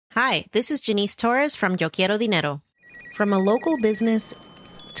Hi, this is Janice Torres from Yo Quiero Dinero. From a local business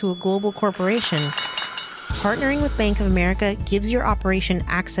to a global corporation, partnering with Bank of America gives your operation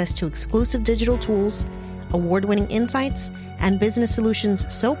access to exclusive digital tools, award-winning insights, and business solutions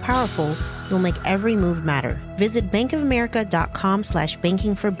so powerful you'll make every move matter. Visit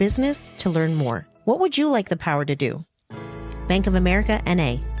bankofamerica.com/banking for business to learn more. What would you like the power to do? Bank of America,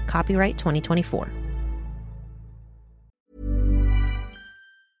 N.A. Copyright 2024.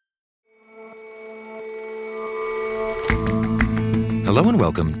 Hello and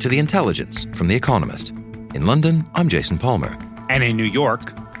welcome to The Intelligence from The Economist. In London, I'm Jason Palmer. And in New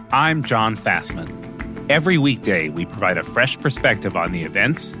York, I'm John Fassman. Every weekday, we provide a fresh perspective on the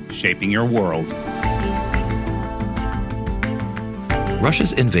events shaping your world.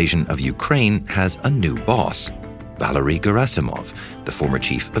 Russia's invasion of Ukraine has a new boss, Valery Gerasimov, the former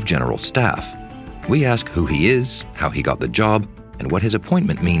chief of general staff. We ask who he is, how he got the job, and what his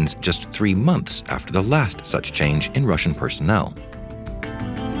appointment means just 3 months after the last such change in Russian personnel.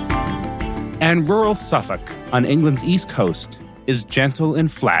 And rural Suffolk, on England's east coast, is gentle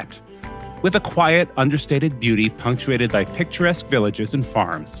and flat, with a quiet, understated beauty punctuated by picturesque villages and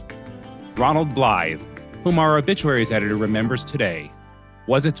farms. Ronald Blythe, whom our obituaries editor remembers today,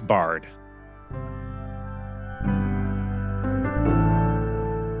 was its bard.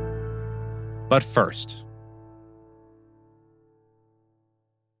 But first,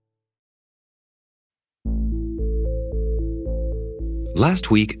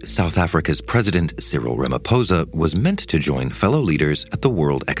 last week, South Africa's President Cyril Ramaphosa was meant to join fellow leaders at the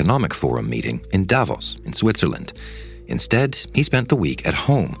World Economic Forum meeting in Davos, in Switzerland. Instead, he spent the week at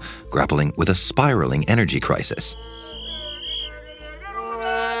home, grappling with a spiraling energy crisis.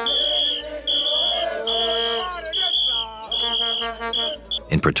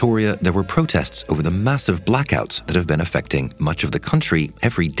 In Pretoria, there were protests over the massive blackouts that have been affecting much of the country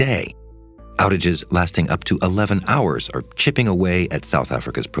every day. Outages lasting up to 11 hours are chipping away at South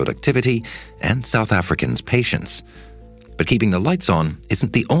Africa's productivity and South Africans' patience. But keeping the lights on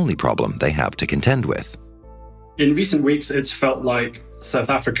isn't the only problem they have to contend with. In recent weeks, it's felt like South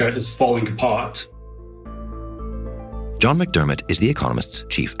Africa is falling apart. John McDermott is The Economist's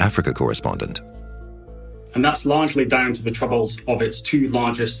chief Africa correspondent. And that's largely down to the troubles of its two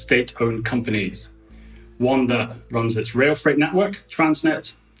largest state-owned companies. One that runs its rail freight network,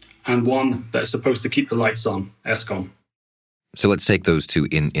 Transnet, and one that's supposed to keep the lights on, Eskom. So let's take those two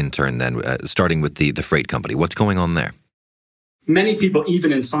in turn then, starting with the freight company. What's going on there? Many people,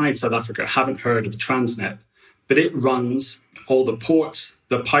 even inside South Africa, haven't heard of Transnet, but it runs all the ports,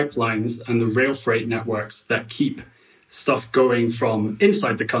 the pipelines, and the rail freight networks that keep stuff going from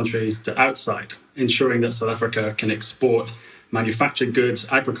inside the country to outside, ensuring that South Africa can export manufactured goods,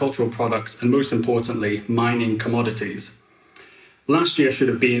 agricultural products, and most importantly, mining commodities. Last year should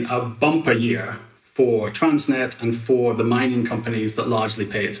have been a bumper year for Transnet and for the mining companies that largely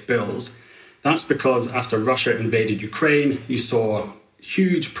pay its bills. That's because after Russia invaded Ukraine, you saw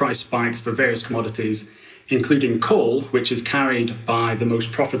huge price spikes for various commodities, including coal, which is carried by the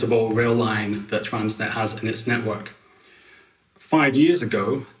most profitable rail line that Transnet has in its network. 5 years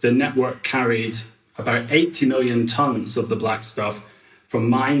ago, the network carried about 80 million tons of the black stuff from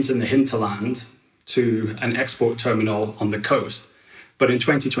mines in the hinterland to an export terminal on the coast. But in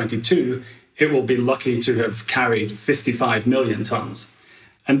 2022, it will be lucky to have carried 55 million tons.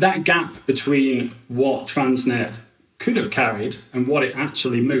 And that gap between what Transnet could have carried and what it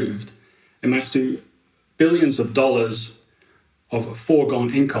actually moved amounts to billions of dollars of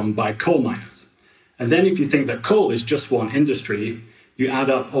foregone income by coal miners. And then if you think that coal is just one industry, you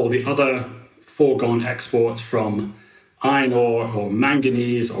add up all the other foregone exports from iron ore or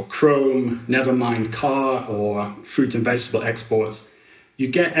manganese or chrome, never mind car or fruit and vegetable exports, you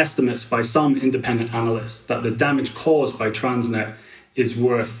get estimates by some independent analysts that the damage caused by Transnet is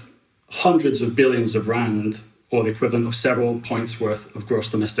worth hundreds of billions of rand, or the equivalent of several points worth of gross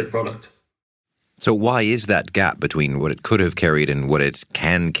domestic product. So why is that gap between what it could have carried and what it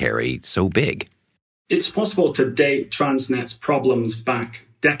can carry so big? It's possible to date Transnet's problems back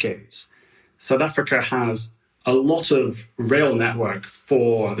decades. South Africa has a lot of rail network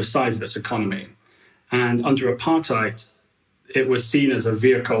for the size of its economy. And under apartheid, it was seen as a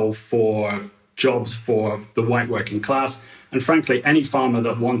vehicle for jobs for the white working class. And frankly, any farmer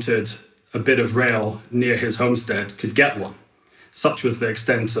that wanted a bit of rail near his homestead could get one. Such was the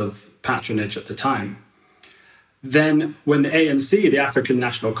extent of patronage at the time. Then when the ANC, the African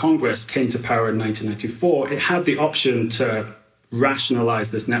National Congress, came to power in 1994, it had the option to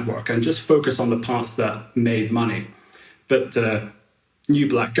rationalize this network and just focus on the parts that made money. But the new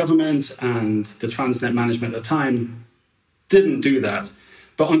black government and the Transnet management at the time didn't do that.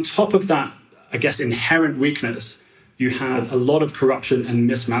 But on top of that, I guess, inherent weakness, you had a lot of corruption and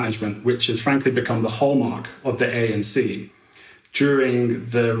mismanagement, which has frankly become the hallmark of the ANC. During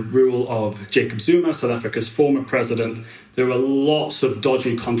the rule of Jacob Zuma, South Africa's former president, there were lots of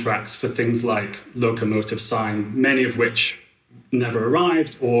dodgy contracts for things like locomotive sign, many of which never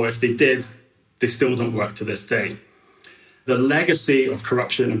arrived, or if they did, they still don't work to this day. The legacy of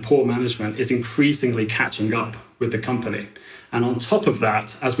corruption and poor management is increasingly catching up with the company. And on top of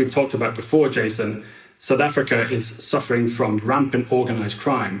that, as we've talked about before, Jason, South Africa is suffering from rampant organized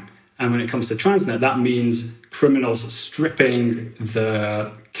crime. And when it comes to Transnet, that means criminals stripping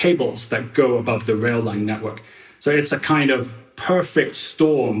the cables that go above the rail line network. So it's a kind of perfect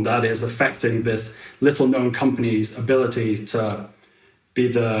storm that is affecting this little-known company's ability to be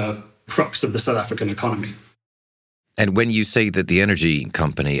the crux of the South African economy. And when you say that the energy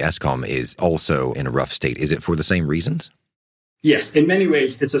company, Eskom, is also in a rough state, is it for the same reasons? Yes, in many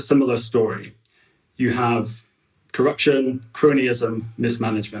ways, it's a similar story. You have corruption, cronyism,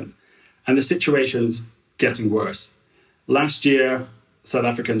 mismanagement, and the situation's getting worse. Last year, South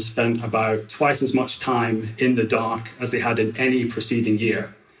Africans spent about twice as much time in the dark as they had in any preceding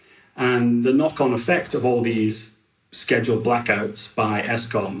year. And the knock-on effect of all these scheduled blackouts by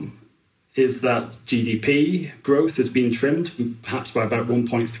Eskom is that GDP growth has been trimmed, perhaps by about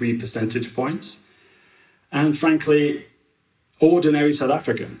 1.3 percentage points. And frankly, ordinary South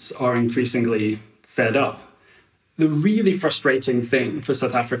Africans are increasingly fed up. The really frustrating thing for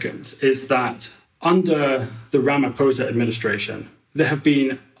South Africans is that under the Ramaphosa administration, there have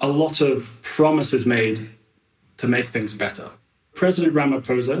been a lot of promises made to make things better. President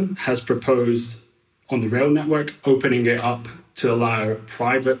Ramaphosa has proposed on the rail network, opening it up to allow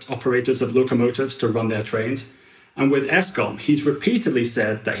private operators of locomotives to run their trains. And with Eskom, he's repeatedly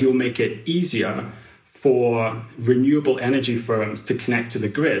said that he will make it easier for renewable energy firms to connect to the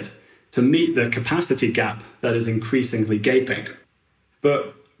grid to meet the capacity gap that is increasingly gaping.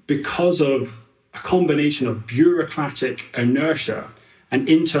 But because of a combination of bureaucratic inertia and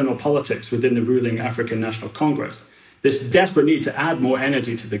internal politics within the ruling African National Congress, this desperate need to add more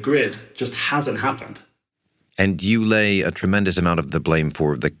energy to the grid just hasn't happened. And you lay a tremendous amount of the blame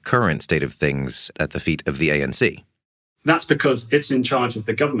for the current state of things at the feet of the ANC. That's because it's in charge of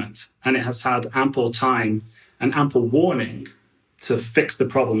the government, and it has had ample time and ample warning to fix the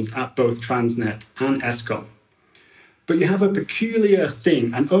problems at both Transnet and Eskom. But you have a peculiar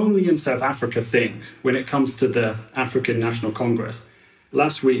thing, and only in South Africa thing, when it comes to the African National Congress.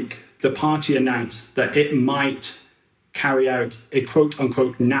 Last week, the party announced that it might carry out a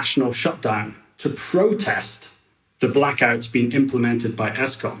quote-unquote national shutdown to protest the blackouts being implemented by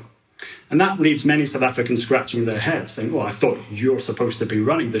Eskom. And that leaves many South Africans scratching their heads, saying, well, I thought you're supposed to be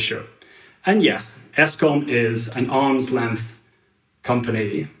running the show. And yes, Eskom is an arm's length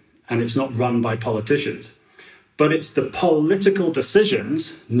company, and it's not run by politicians. But it's the political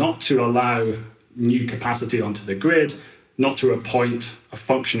decisions not to allow new capacity onto the grid, not to appoint a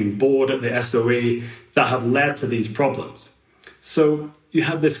functioning board at the SOE, that have led to these problems. So you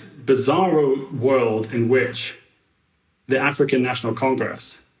have this bizarro world in which the African National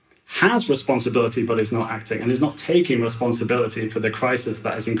Congress has responsibility but is not acting, and is not taking responsibility for the crisis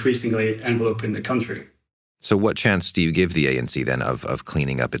that is increasingly enveloping the country. So what chance do you give the ANC then of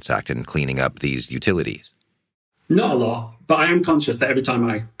cleaning up its act and cleaning up these utilities? Not a lot, but I am conscious that every time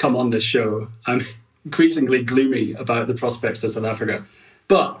I come on this show, I'm increasingly gloomy about the prospects for South Africa.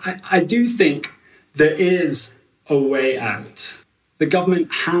 But I do think there is a way out. The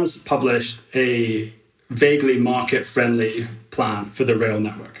government has published a vaguely market-friendly plan for the rail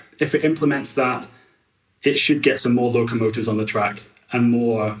network. If it implements that, it should get some more locomotives on the track and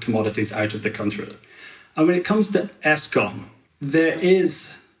more commodities out of the country. And when it comes to Eskom, there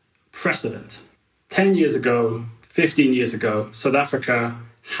is precedent. 10 years ago, 15 years ago, South Africa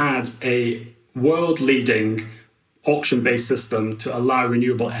had a world-leading auction-based system to allow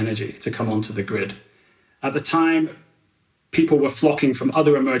renewable energy to come onto the grid. At the time, people were flocking from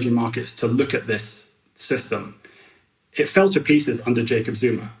other emerging markets to look at this system. It fell to pieces under Jacob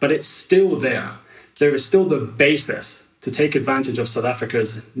Zuma, but it's still there. There is still the basis to take advantage of South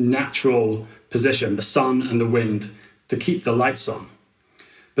Africa's natural position, the sun and the wind, to keep the lights on.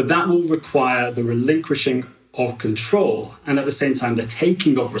 But that will require the relinquishing of control and at the same time the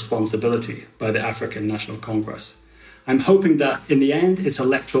taking of responsibility by the African National Congress. I'm hoping that in the end its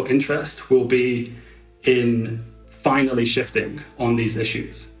electoral interest will be in finally shifting on these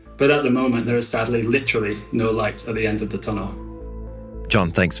issues. But at the moment there is sadly literally no light at the end of the tunnel. John,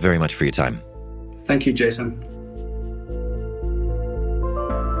 thanks very much for your time. Thank you, Jason.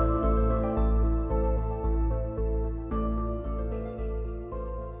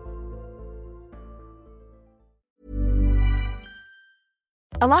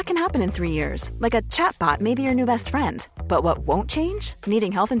 A lot can happen in 3 years, like a chatbot may be your new best friend. But what won't change?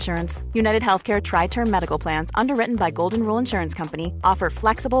 Needing health insurance. United Healthcare Tri-Term Medical Plans, underwritten by Golden Rule Insurance Company, offer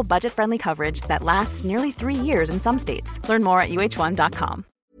flexible, budget-friendly coverage that lasts nearly 3 years in some states. Learn more at uh1.com.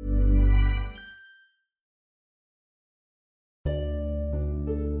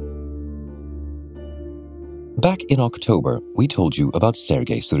 Back in October, we told you about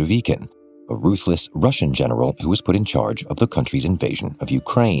Sergei Surovikin, a ruthless Russian general who was put in charge of the country's invasion of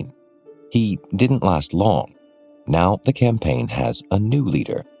Ukraine. He didn't last long. Now the campaign has a new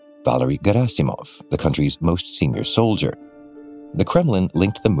leader, Valery Gerasimov, the country's most senior soldier. The Kremlin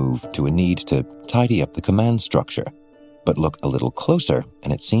linked the move to a need to tidy up the command structure. But look a little closer,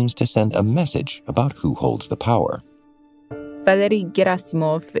 and it seems to send a message about who holds the power. Valery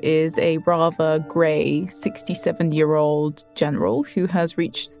Gerasimov is a rather grey 67-year-old general who has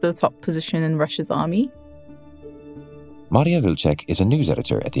reached the top position in Russia's army. Maria Vilcek is a news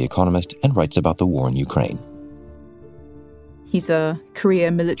editor at The Economist and writes about the war in Ukraine. He's a career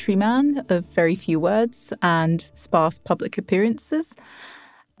military man of very few words and sparse public appearances.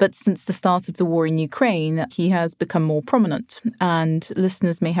 But since the start of the war in Ukraine, he has become more prominent, and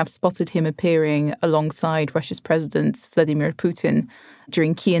listeners may have spotted him appearing alongside Russia's President Vladimir Putin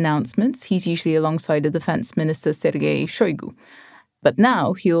during key announcements. He's usually alongside the Defense Minister Sergei Shoigu. But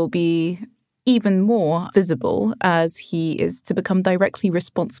now he'll be even more visible as he is to become directly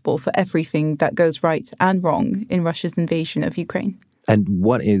responsible for everything that goes right and wrong in Russia's invasion of Ukraine. And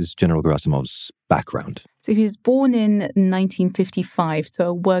what is General Gerasimov's background? So he was born in 1955 to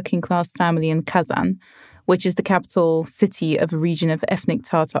a working-class family in Kazan, which is the capital city of a region of ethnic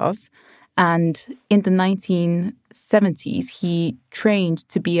Tatars. And in the 1970s, he trained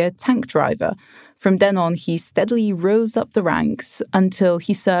to be a tank driver. From then on, he steadily rose up the ranks until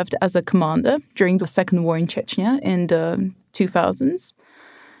he served as a commander during the Second War in Chechnya in the 2000s.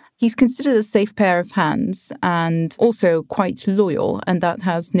 He's considered a safe pair of hands and also quite loyal, and that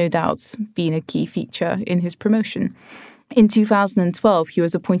has no doubt been a key feature in his promotion. In 2012, he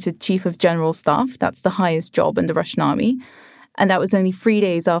was appointed Chief of General Staff. That's the highest job in the Russian army. And that was only 3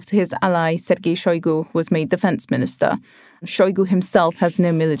 days after his ally Sergei Shoigu was made defense minister. Shoigu himself has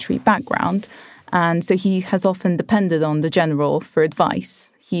no military background, and so he has often depended on the general for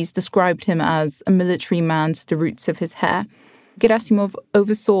advice. He's described him as a military man to the roots of his hair. Gerasimov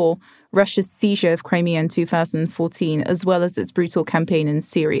oversaw Russia's seizure of Crimea in 2014, as well as its brutal campaign in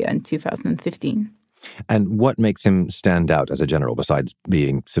Syria in 2015. And what makes him stand out as a general besides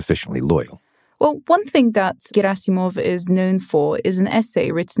being sufficiently loyal? Well, one thing that Gerasimov is known for is an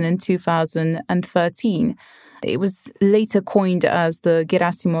essay written in 2013. It was later coined as the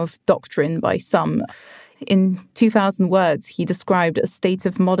Gerasimov Doctrine by some. In 2,000 words, he described a state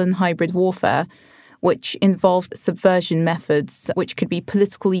of modern hybrid warfare which involved subversion methods, which could be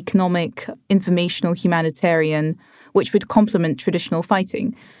political, economic, informational, humanitarian, which would complement traditional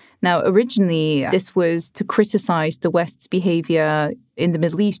fighting. Now, originally, this was to criticize the West's behavior in the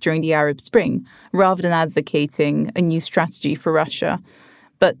Middle East during the Arab Spring, rather than advocating a new strategy for Russia.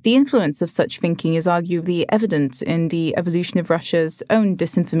 But the influence of such thinking is arguably evident in the evolution of Russia's own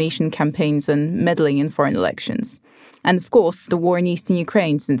disinformation campaigns and meddling in foreign elections. And of course, the war in eastern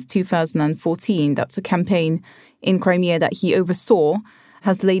Ukraine since 2014, that's a campaign in Crimea that he oversaw,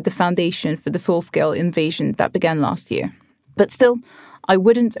 has laid the foundation for the full-scale invasion that began last year. But still, I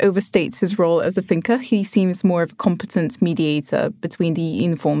wouldn't overstate his role as a thinker. He seems more of a competent mediator between the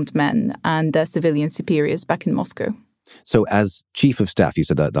uniformed men and their civilian superiors back in Moscow. So as chief of staff, you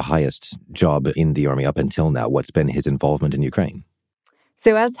said that the highest job in the army up until now. What's been his involvement in Ukraine?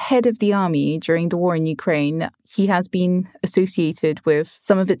 So as head of the army during the war in Ukraine, he has been associated with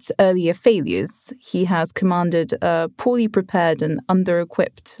some of its earlier failures. He has commanded a poorly prepared and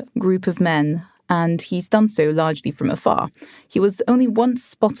under-equipped group of men, and he's done so largely from afar. He was only once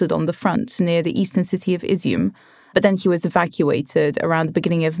spotted on the front near the eastern city of Izium, but then he was evacuated around the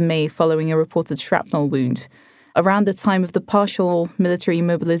beginning of May following a reported shrapnel wound. Around the time of the partial military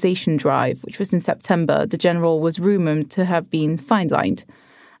mobilization drive, which was in September, the general was rumored to have been sidelined.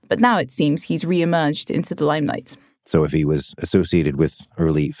 But now it seems he's re-emerged into the limelight. So if he was associated with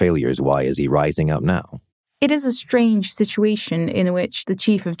early failures, why is he rising up now? It is a strange situation in which the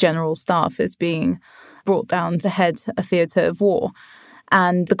chief of general staff is being brought down to head a theatre of war.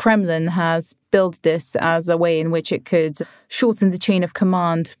 And the Kremlin has billed this as a way in which it could shorten the chain of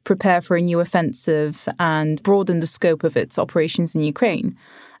command, prepare for a new offensive, and broaden the scope of its operations in Ukraine.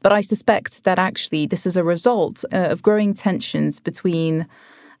 But I suspect that actually this is a result of growing tensions between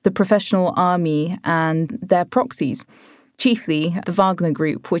the professional army and their proxies. Chiefly, the Wagner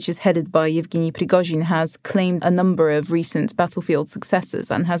Group, which is headed by Yevgeny Prigozhin, has claimed a number of recent battlefield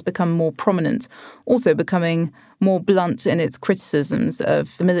successes and has become more prominent, also becoming more blunt in its criticisms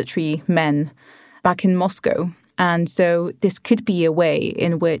of the military men back in Moscow. And so this could be a way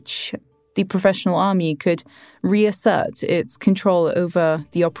in which the professional army could reassert its control over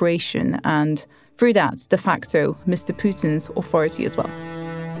the operation and, through that, de facto, Mr. Putin's authority as well.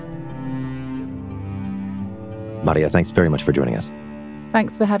 Maria, thanks very much for joining us.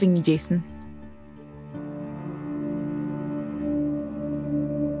 Thanks for having me, Jason.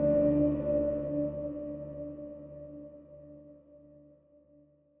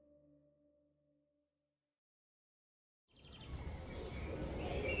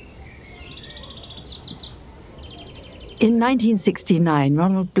 In 1969,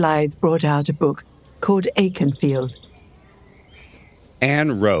 Ronald Blythe brought out a book called Aikenfield.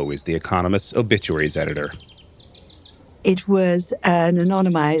 Anne Rowe is The Economist's obituaries editor. It was an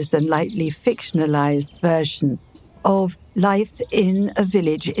anonymized and lightly fictionalized version of life in a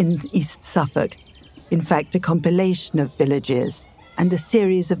village in East Suffolk. In fact, a compilation of villages and a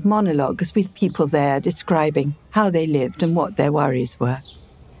series of monologues with people there describing how they lived and what their worries were.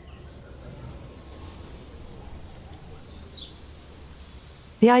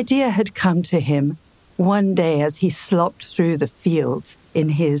 The idea had come to him one day as he slopped through the fields in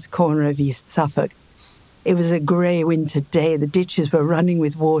his corner of East Suffolk. It was a grey winter day, the ditches were running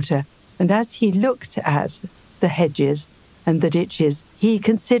with water, and as he looked at the hedges and the ditches, he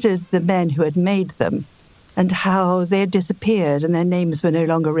considered the men who had made them and how they had disappeared and their names were no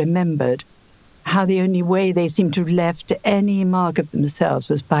longer remembered, how the only way they seemed to have left any mark of themselves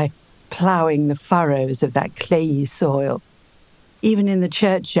was by ploughing the furrows of that clayey soil. Even in the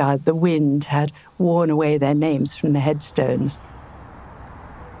churchyard, the wind had worn away their names from the headstones.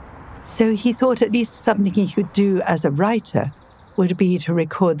 So he thought at least something he could do as a writer would be to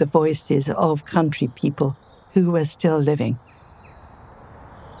record the voices of country people who were still living.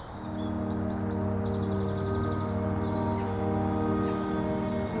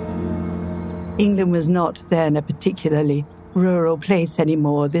 England was not then a particularly rural place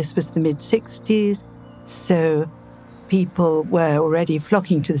anymore. This was the mid-60s, so people were already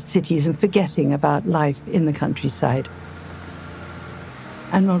flocking to the cities and forgetting about life in the countryside.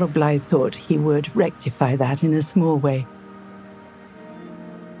 And Ronald Blythe thought he would rectify that in a small way.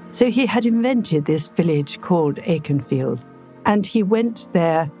 So he had invented this village called Aikenfield, and he went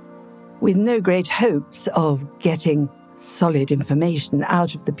there with no great hopes of getting solid information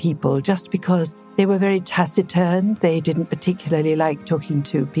out of the people, just because they were very taciturn. They didn't particularly like talking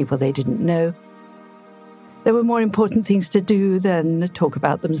to people they didn't know. There were more important things to do than talk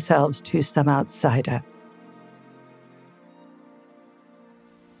about themselves to some outsider.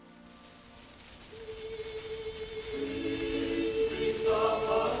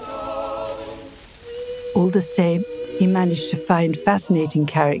 All the same, he managed to find fascinating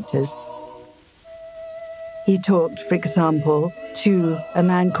characters. He talked, for example, to a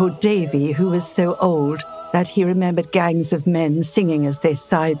man called Davy, who was so old that he remembered gangs of men singing as they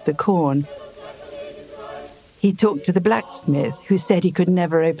scythed the corn. He talked to the blacksmith, who said he could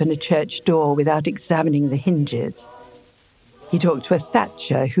never open a church door without examining the hinges. He talked to a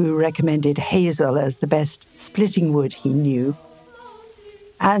thatcher, who recommended hazel as the best splitting wood he knew.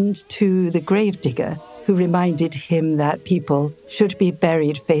 And to the gravedigger, who reminded him that people should be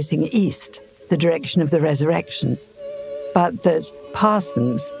buried facing east, the direction of the resurrection, but that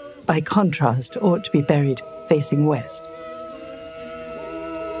parsons, by contrast, ought to be buried facing west.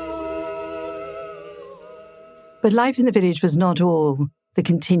 But life in the village was not all the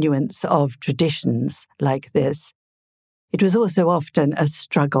continuance of traditions like this. It was also often a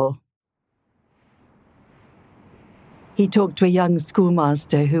struggle. He talked to a young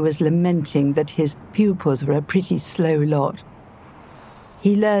schoolmaster who was lamenting that his pupils were a pretty slow lot.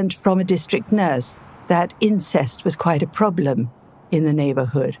 He learned from a district nurse that incest was quite a problem in the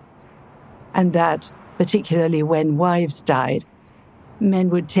neighbourhood, and that, particularly when wives died, men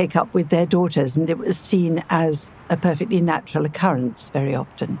would take up with their daughters, and it was seen as a perfectly natural occurrence very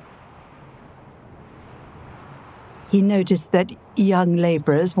often. He noticed that young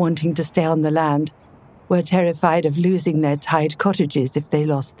labourers wanting to stay on the land were terrified of losing their tied cottages if they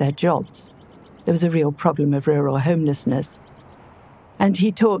lost their jobs. There was a real problem of rural homelessness. And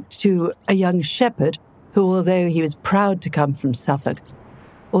he talked to a young shepherd who, although he was proud to come from Suffolk,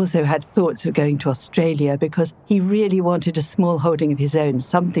 also had thoughts of going to Australia because he really wanted a small holding of his own,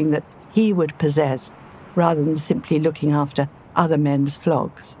 something that he would possess, rather than simply looking after other men's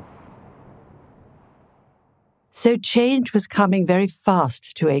flocks. So change was coming very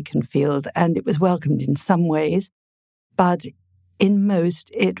fast to Aikenfield, and it was welcomed in some ways. but in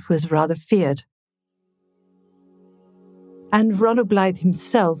most it was rather feared. And Ronald Blythe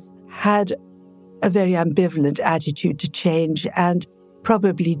himself had a very ambivalent attitude to change and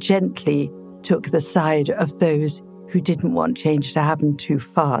probably gently took the side of those who didn't want change to happen too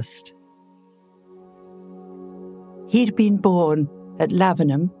fast. He'd been born at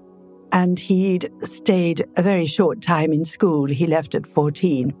Lavenham, and he'd stayed a very short time in school. He left at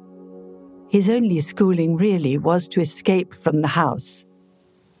 14. His only schooling really was to escape from the house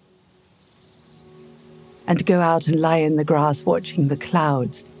and go out and lie in the grass watching the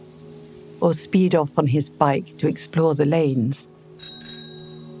clouds, or speed off on his bike to explore the lanes.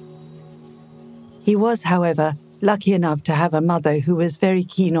 He was, however, lucky enough to have a mother who was very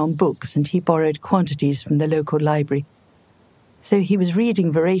keen on books, and he borrowed quantities from the local library. So he was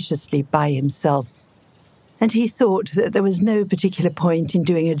reading voraciously by himself, and he thought that there was no particular point in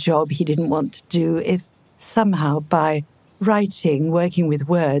doing a job he didn't want to do if somehow by writing, working with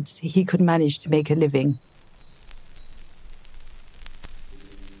words, he could manage to make a living.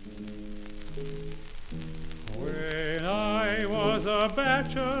 When I was a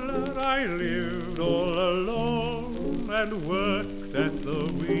bachelor, I lived all alone and worked at the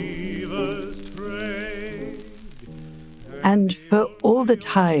weaver's trade. And for all the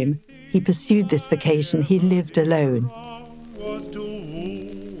time he pursued this vocation, he lived alone.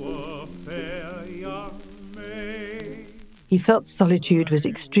 He felt solitude was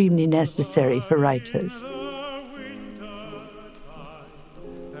extremely necessary for writers.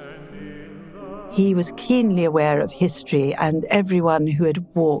 He was keenly aware of history and everyone who had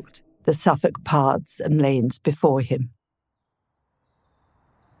walked the Suffolk paths and lanes before him.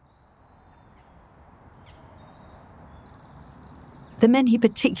 The men he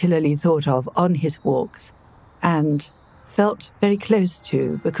particularly thought of on his walks and felt very close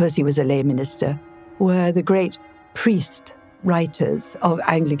to because he was a lay minister were the great priest writers of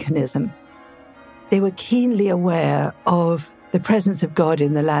Anglicanism. They were keenly aware of the presence of God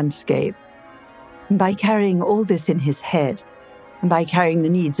in the landscape. And by carrying all this in his head, and by carrying the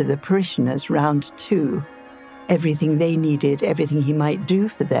needs of the parishioners round too, everything they needed, everything he might do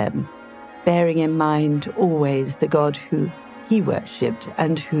for them, bearing in mind always the God who he worshipped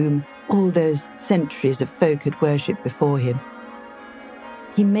and whom all those centuries of folk had worshipped before him.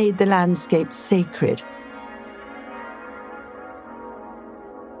 He made the landscape sacred.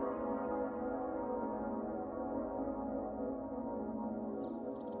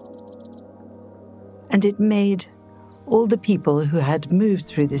 And it made all the people who had moved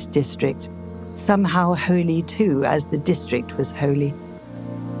through this district somehow holy too, as the district was holy.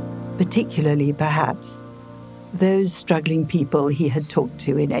 Particularly, perhaps, those struggling people he had talked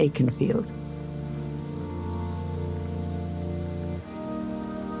to in Aikenfield.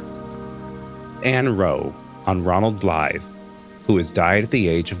 Anne Rowe on Ronald Blythe, who has died at the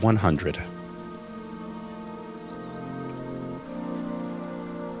age of 100.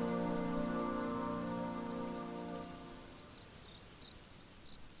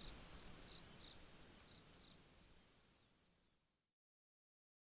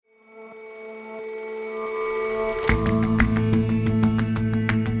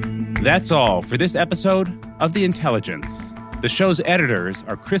 That's all for this episode of The Intelligence. The show's editors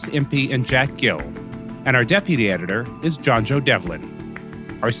are Chris Impey and Jack Gill, and our deputy editor is John Joe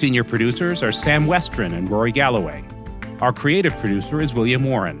Devlin. Our senior producers are Sam Westron and Rory Galloway. Our creative producer is William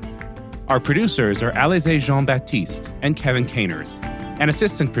Warren. Our producers are Alizé Jean-Baptiste and Kevin Caners, and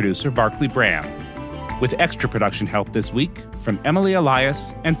assistant producer Barclay Bram, with extra production help this week from Emily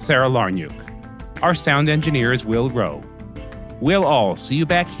Elias and Sarah Larnuk. Our sound engineer is Will Rowe. We'll all see you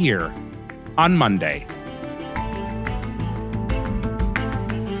back here on Monday.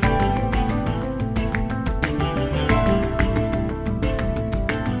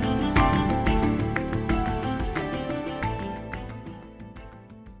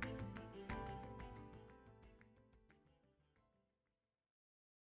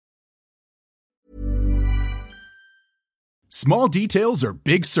 Small details are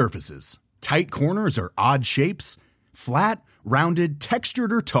big surfaces. Tight corners are odd shapes. Flat, rounded,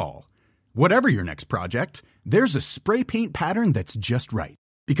 textured, or tall. Whatever your next project, there's a spray paint pattern that's just right.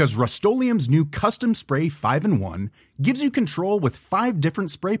 Because Rust-Oleum's new Custom Spray 5-in-1 gives you control with 5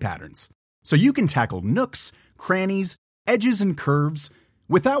 different spray patterns. So you can tackle nooks, crannies, edges, and curves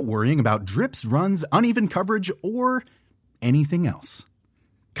without worrying about drips, runs, uneven coverage, or anything else.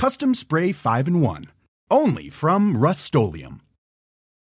 Custom Spray 5-in-1. Only from Rust-Oleum.